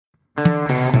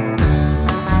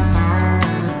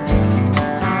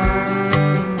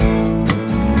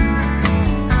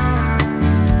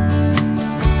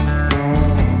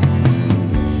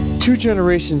Two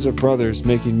generations of brothers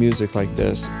making music like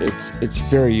this, it's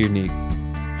very unique.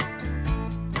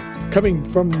 Coming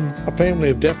from a family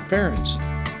of deaf parents,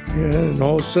 and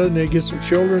all of a sudden they get some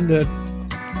children that,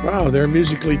 wow, they're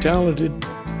musically talented.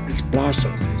 It's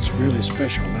blossomed. It's really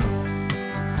special now.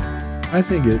 I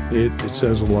think it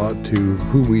says a lot to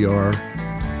who we are,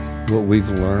 what we've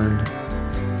learned,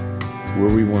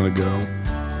 where we want to go,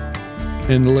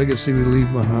 and the legacy we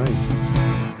leave behind.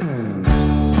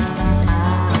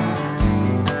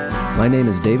 My name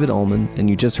is David Ullman, and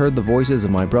you just heard the voices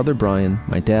of my brother Brian,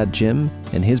 my dad Jim,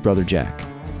 and his brother Jack.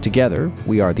 Together,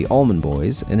 we are the Ullman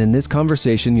Boys, and in this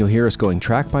conversation you'll hear us going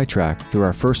track by track through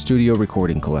our first studio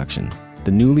recording collection,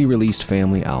 the newly released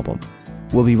family album.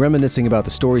 We'll be reminiscing about the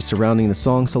stories surrounding the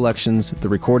song selections, the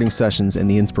recording sessions, and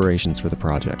the inspirations for the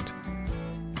project.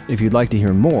 If you'd like to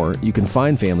hear more, you can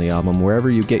find Family Album wherever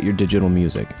you get your digital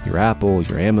music. Your Apple,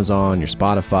 your Amazon, your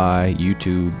Spotify,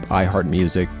 YouTube,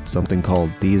 iHeartMusic, something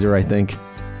called Deezer, I think.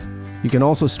 You can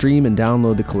also stream and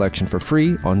download the collection for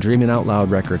free on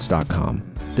DreamingOutLoudRecords.com.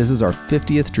 This is our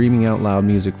 50th Dreaming Out Loud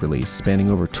music release,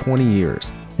 spanning over 20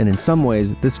 years, and in some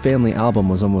ways, this family album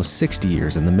was almost 60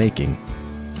 years in the making.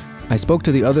 I spoke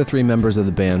to the other 3 members of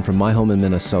the band from my home in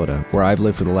Minnesota, where I've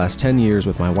lived for the last 10 years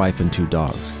with my wife and 2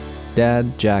 dogs.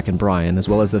 Dad, Jack, and Brian, as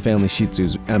well as the family Shih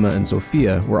Tzus, Emma and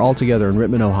Sophia, were all together in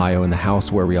Rittman, Ohio in the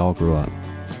house where we all grew up.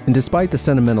 And despite the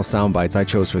sentimental sound bites I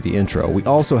chose for the intro, we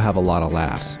also have a lot of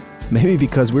laughs. Maybe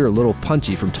because we were a little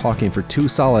punchy from talking for 2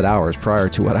 solid hours prior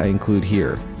to what I include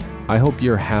here. I hope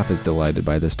you're half as delighted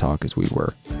by this talk as we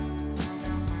were.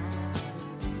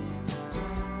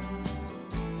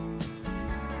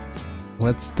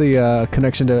 What's the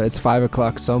connection to It's 5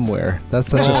 O'Clock Somewhere? That's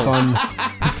such a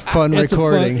fun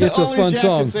recording. It's a fun Jack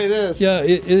song. can say this. Yeah,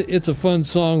 it's a fun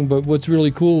song, but what's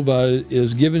really cool about it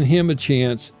is giving him a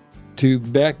chance to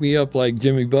back me up like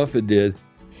Jimmy Buffett did.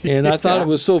 And I thought it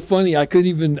was so funny. I couldn't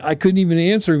even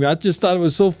answer him. I just thought it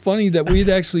was so funny that we'd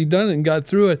actually done it and got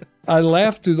through it. I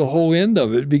laughed through the whole end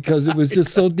of it because it was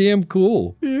just so damn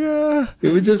cool. Yeah.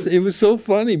 It was so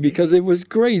funny because it was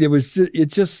great.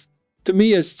 To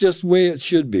me, it's just the way it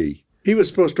should be. He was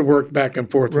supposed to work back and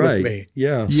forth with me.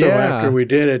 Yeah. So after we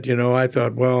did it, I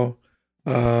thought, well,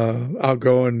 I'll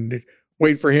go and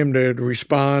wait for him to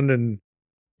respond. And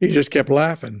he just kept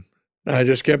laughing. I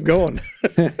just kept going.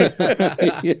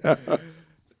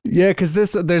 Yeah, because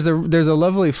there's a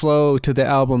lovely flow to the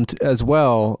album as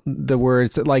well. The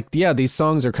words these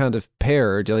songs are kind of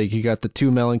paired. Like you got the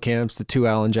 2 Mellencamp's, the 2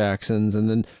 Alan Jacksons, and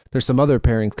then there's some other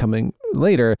pairings coming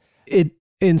later. It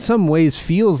in some ways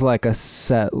feels like a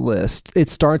set list. It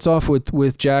starts off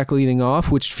with Jack leading off,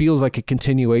 which feels like a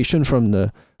continuation from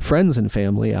the Friends and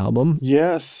Family album.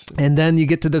 Yes. And then you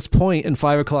get to this point in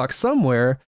 5 O'Clock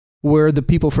Somewhere where the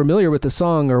people familiar with the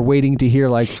song are waiting to hear,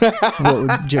 like, what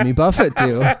would Jimmy Buffett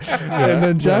do? And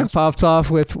then Jack pops off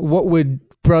with, what would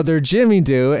Brother Jimmy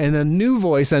do? And a new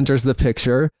voice enters the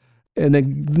picture, and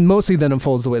it mostly then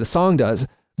unfolds the way the song does.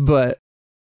 But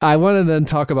I want to then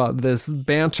talk about this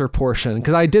banter portion,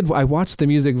 because I watched the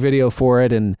music video for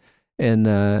it, and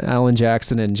Alan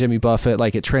Jackson and Jimmy Buffett,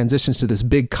 like, it transitions to this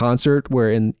big concert where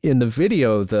in the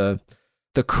video, the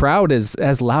crowd is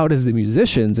as loud as the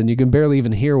musicians, and you can barely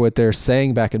even hear what they're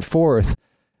saying back and forth.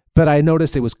 But I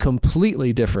noticed it was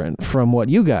completely different from what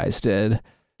you guys did.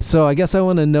 So I guess I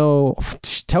want to know,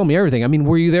 tell me everything. I mean,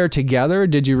 were you there together?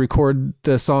 Did you record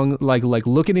the song like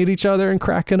looking at each other and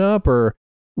cracking up, or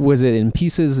was it in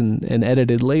pieces and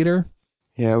edited later?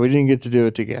 Yeah, we didn't get to do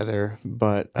it together,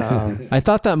 but I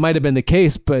thought that might have been the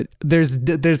case, but there's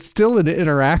still an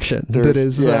interaction that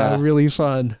is really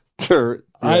fun. Sure.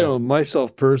 Yeah. I know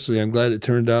myself personally, I'm glad it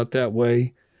turned out that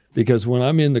way, because when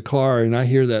I'm in the car and I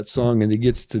hear that song and it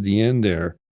gets to the end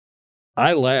there,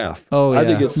 I laugh. Oh, yeah. I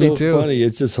think it's so funny.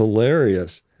 It's just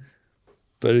hilarious.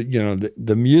 But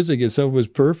the music itself was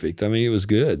perfect. I mean, it was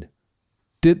good.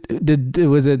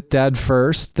 Was it Dad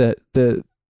first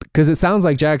because it sounds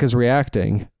like Jack is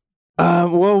reacting?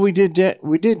 Well, we did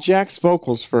Jack's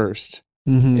vocals first,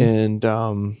 and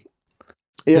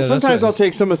sometimes I'll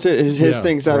take some of his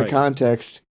things out of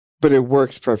context, but it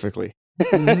works perfectly.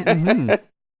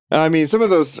 I mean, some of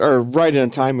those are right in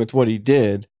time with what he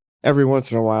did. Every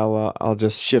once in a while, I'll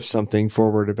just shift something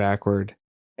forward or backward,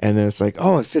 and then it's like,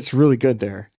 oh, it fits really good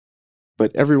there.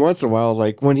 But every once in a while,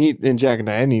 like when in Jack and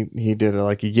Diane, he did it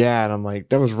like a and I'm like,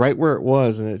 that was right where it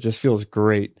was, and it just feels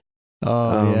great.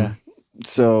 Oh, yeah.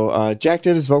 So Jack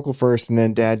did his vocal first, and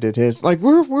then Dad did his. Like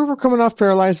we were coming off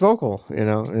Paralyzed Vocal,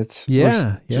 it's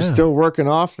we're still working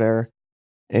off there,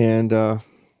 and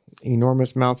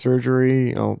enormous mouth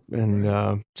surgery,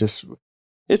 and just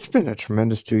it's been a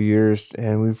tremendous 2 years,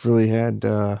 and we've really had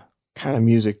kind of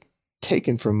music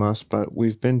taken from us, but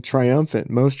we've been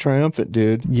most triumphant,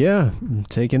 dude. Yeah,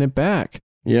 taking it back.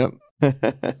 Yep.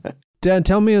 Dad,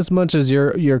 tell me as much as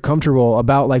you're comfortable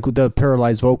about like the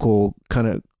Paralyzed Vocal kind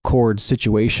of chord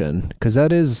situation, because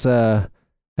that is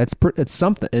it's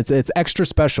something. It's extra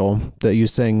special that you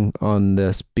sing on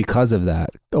this because of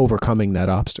that, overcoming that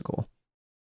obstacle.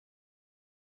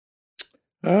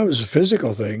 It was a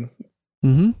physical thing.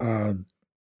 Mm-hmm.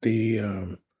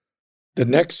 The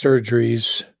neck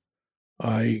surgeries,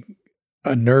 a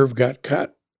nerve got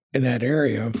cut in that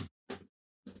area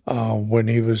when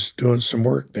he was doing some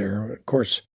work there. Of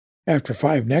course, after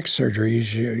 5 neck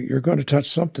surgeries, you're going to touch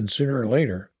something sooner or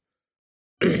later.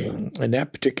 In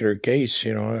that particular case,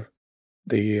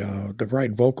 the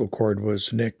right vocal cord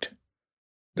was nicked,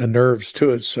 the nerves to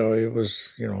it, so it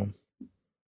was,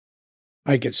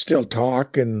 I could still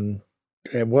talk, and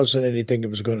it wasn't anything that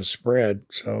was going to spread.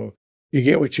 So you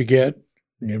get what you get,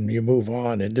 and you move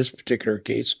on. In this particular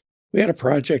case, we had a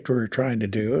project we were trying to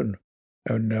do,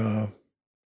 and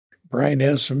Brian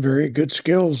has some very good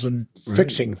skills in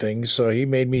fixing things, so he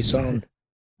made me sound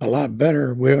a lot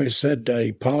better. We always said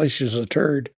he polishes a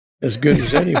turd as good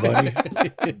as anybody.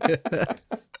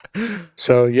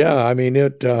 So yeah, I mean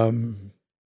it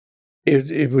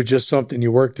was just something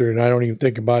you work through, and I don't even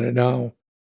think about it now,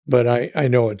 but I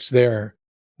know it's there.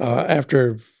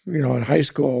 After in high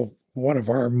school, one of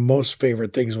our most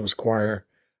favorite things was choir.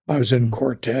 I was in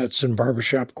quartets and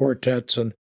barbershop quartets,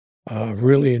 and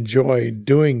really enjoyed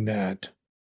doing that.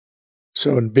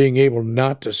 So in being able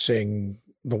not to sing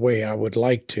the way I would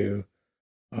like to,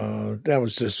 that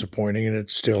was disappointing, and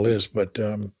it still is. But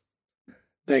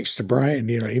thanks to Brian,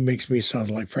 he makes me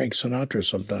sound like Frank Sinatra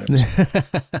sometimes.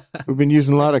 We've been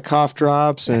using a lot of cough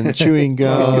drops and chewing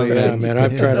gum. Oh yeah, man!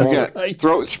 I've tried. We got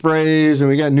throat sprays, and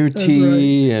we got new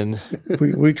tea, and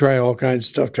we try all kinds of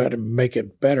stuff, try to make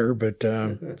it better. But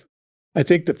I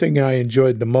think the thing I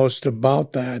enjoyed the most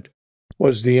about that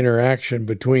was the interaction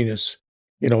between us.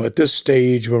 At this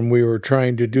stage when we were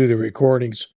trying to do the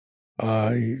recordings,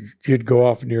 you'd go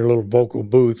off in your little vocal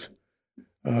booth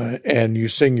and you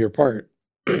sing your part.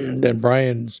 Then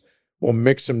Brian will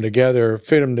mix them together,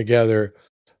 fit them together,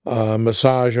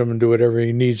 massage them, and do whatever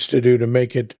he needs to do to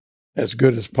make it as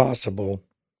good as possible.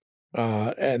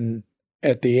 And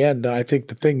at the end, I think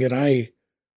the thing that I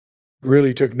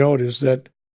really took note is that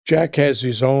Jack has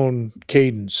his own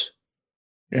cadence,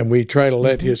 and we try to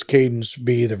let his cadence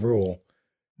be the rule.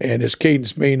 And his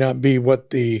cadence may not be what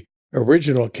the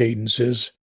original cadence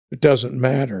is. It doesn't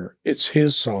matter. It's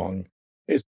his song.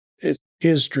 It's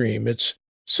his dream. It's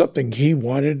something he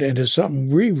wanted, and it's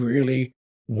something we really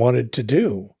wanted to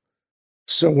do.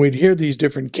 So we'd hear these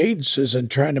different cadences and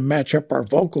trying to match up our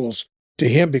vocals to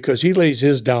him, because he lays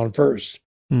his down first,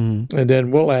 and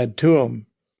then we'll add to him.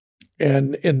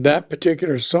 And in that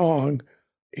particular song,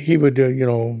 he would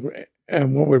do,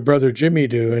 and what would Brother Jimmy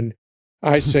do? And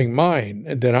I sing mine,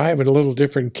 and then I have a little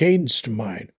different cadence to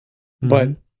mine.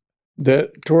 But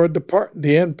toward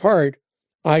the end part,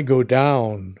 I go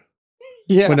down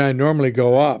when I normally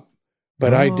go up.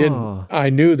 But I didn't. I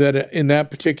knew that in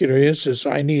that particular instance,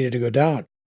 I needed to go down.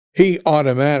 He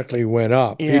automatically went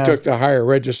up. Yeah. He took the higher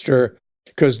register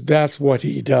because that's what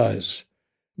he does.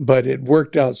 But it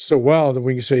worked out so well that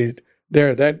we can say,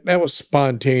 that was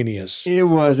spontaneous. It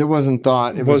was. It wasn't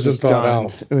thought. It wasn't thought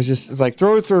out. It was just. It's like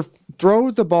throw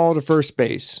the ball to first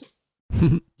base.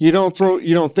 You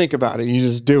don't think about it. You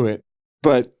just do it.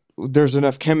 But there's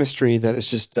enough chemistry that it's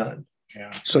just done.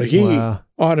 Yeah. So he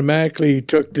automatically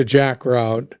took the Jack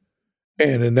route,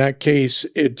 and in that case,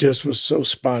 it just was so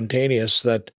spontaneous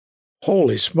that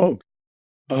holy smoke!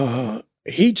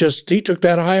 He took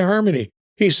that high harmony.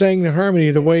 He sang the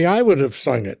harmony the way I would have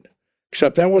sung it.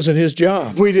 Except that wasn't his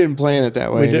job. We didn't plan it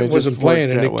that way. We wasn't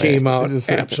playing, and it came out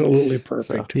absolutely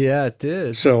perfect. So. Yeah, it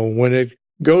did. So when it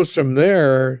goes from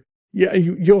there,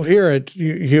 you'll hear it.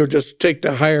 He'll just take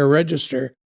the higher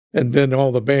register, and then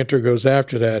all the banter goes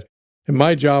after that. And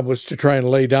my job was to try and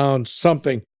lay down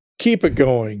something, keep it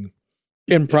going,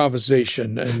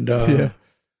 improvisation. And,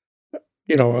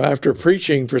 after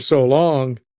preaching for so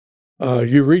long,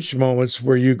 you reach moments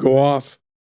where you go off,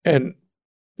 and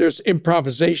there's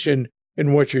improvisation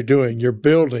in what you're doing. You're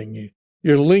building,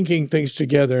 you're linking things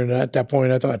together. And at that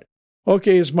point, I thought,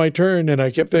 okay, it's my turn. And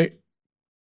I kept thinking,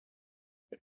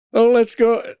 oh, let's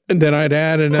go. And then I'd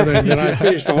add another, and then I'd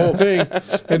finish the whole thing.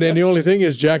 And then the only thing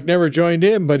is Jack never joined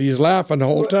in, but he's laughing the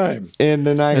whole time. And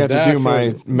then I got to do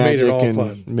my magic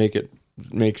and make it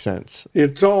make sense.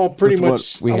 It's all pretty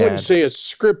much, I wouldn't say it's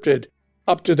scripted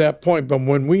up to that point, but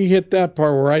when we hit that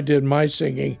part where I did my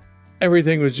singing,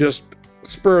 everything was just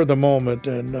spur of the moment,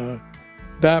 and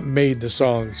that made the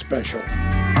song special.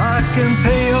 I can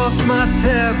pay off my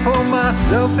tab, pour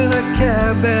myself in a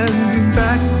cab and be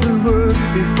back to work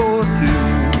before 2.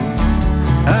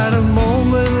 At a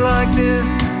moment like this,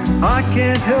 I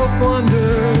can't help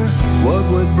wonder, what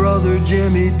would Brother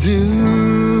Jimmy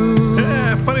do?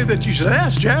 Yeah, funny that you should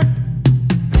ask, Jack.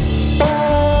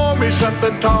 Pour me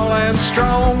something tall and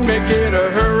strong, make it a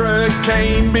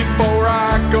hurricane before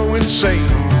I go insane.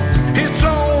 It's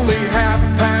only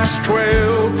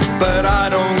 12:30, but I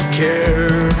don't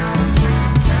care.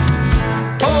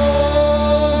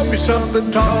 Pour me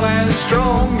something tall and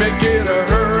strong, make it a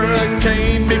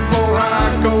hurricane before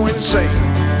I go insane.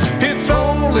 It's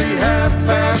only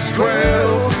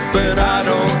 12:30, but I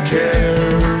don't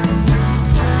care.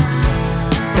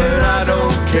 But I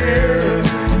don't care.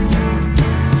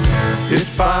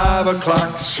 It's 5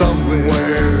 o'clock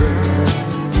somewhere.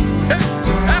 Hey,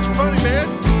 that's funny, man.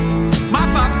 My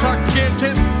 5 o'clock began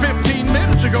 10-15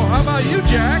 minutes ago. How about you,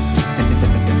 Jack?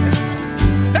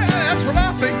 Hey, that's what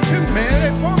I think too, man.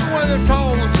 Hey, pour me one of them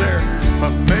tall ones there,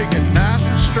 but make it nice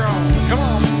and strong. Come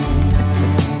on.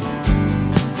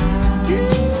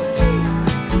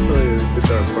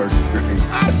 Guitar part's great.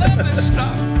 I love this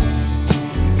stuff.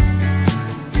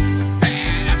 Hey,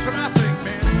 that's what I think,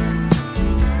 man.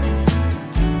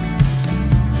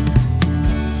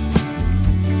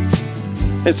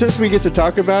 And since we get to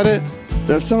talk about it,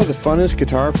 some of the funnest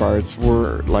guitar parts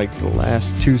were like the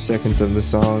last 2 seconds of the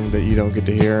song that you don't get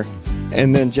to hear.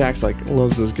 And then Jack's like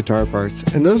loves those guitar parts.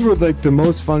 And those were like the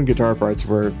most fun guitar parts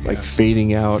were like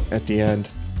fading out at the end.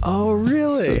 Oh,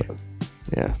 really? So,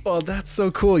 yeah. Oh, that's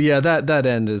so cool. Yeah, that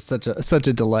end is such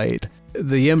a delight.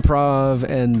 The improv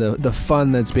and the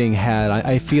fun that's being had,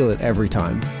 I feel it every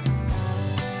time.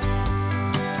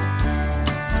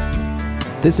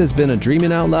 This has been a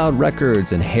Dreamin' Out Loud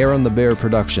Records and Hair on the Bear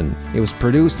production. It was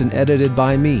produced and edited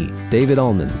by me, David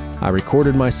Allman. I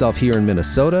recorded myself here in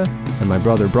Minnesota, and my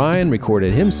brother Brian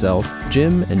recorded himself,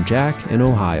 Jim, and Jack in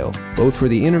Ohio, both for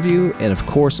the interview and of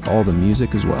course all the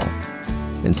music as well.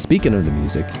 And speaking of the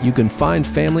music, you can find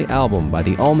Family Album by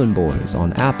the Allman Boys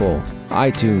on Apple,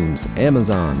 iTunes,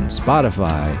 Amazon,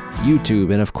 Spotify,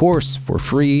 YouTube, and of course for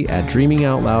free at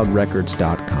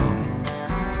dreamingoutloudrecords.com.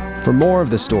 For more of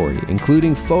the story,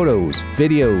 including photos,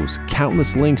 videos,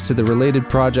 countless links to the related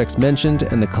projects mentioned,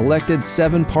 and the collected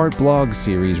 7-part blog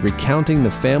series recounting the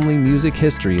family music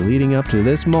history leading up to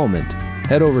this moment,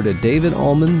 head over to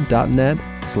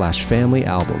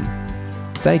davidallman.net/familyalbum.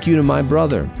 Thank you to my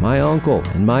brother, my uncle,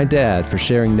 and my dad for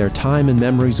sharing their time and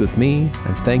memories with me,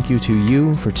 and thank you to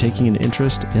you for taking an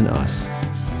interest in us.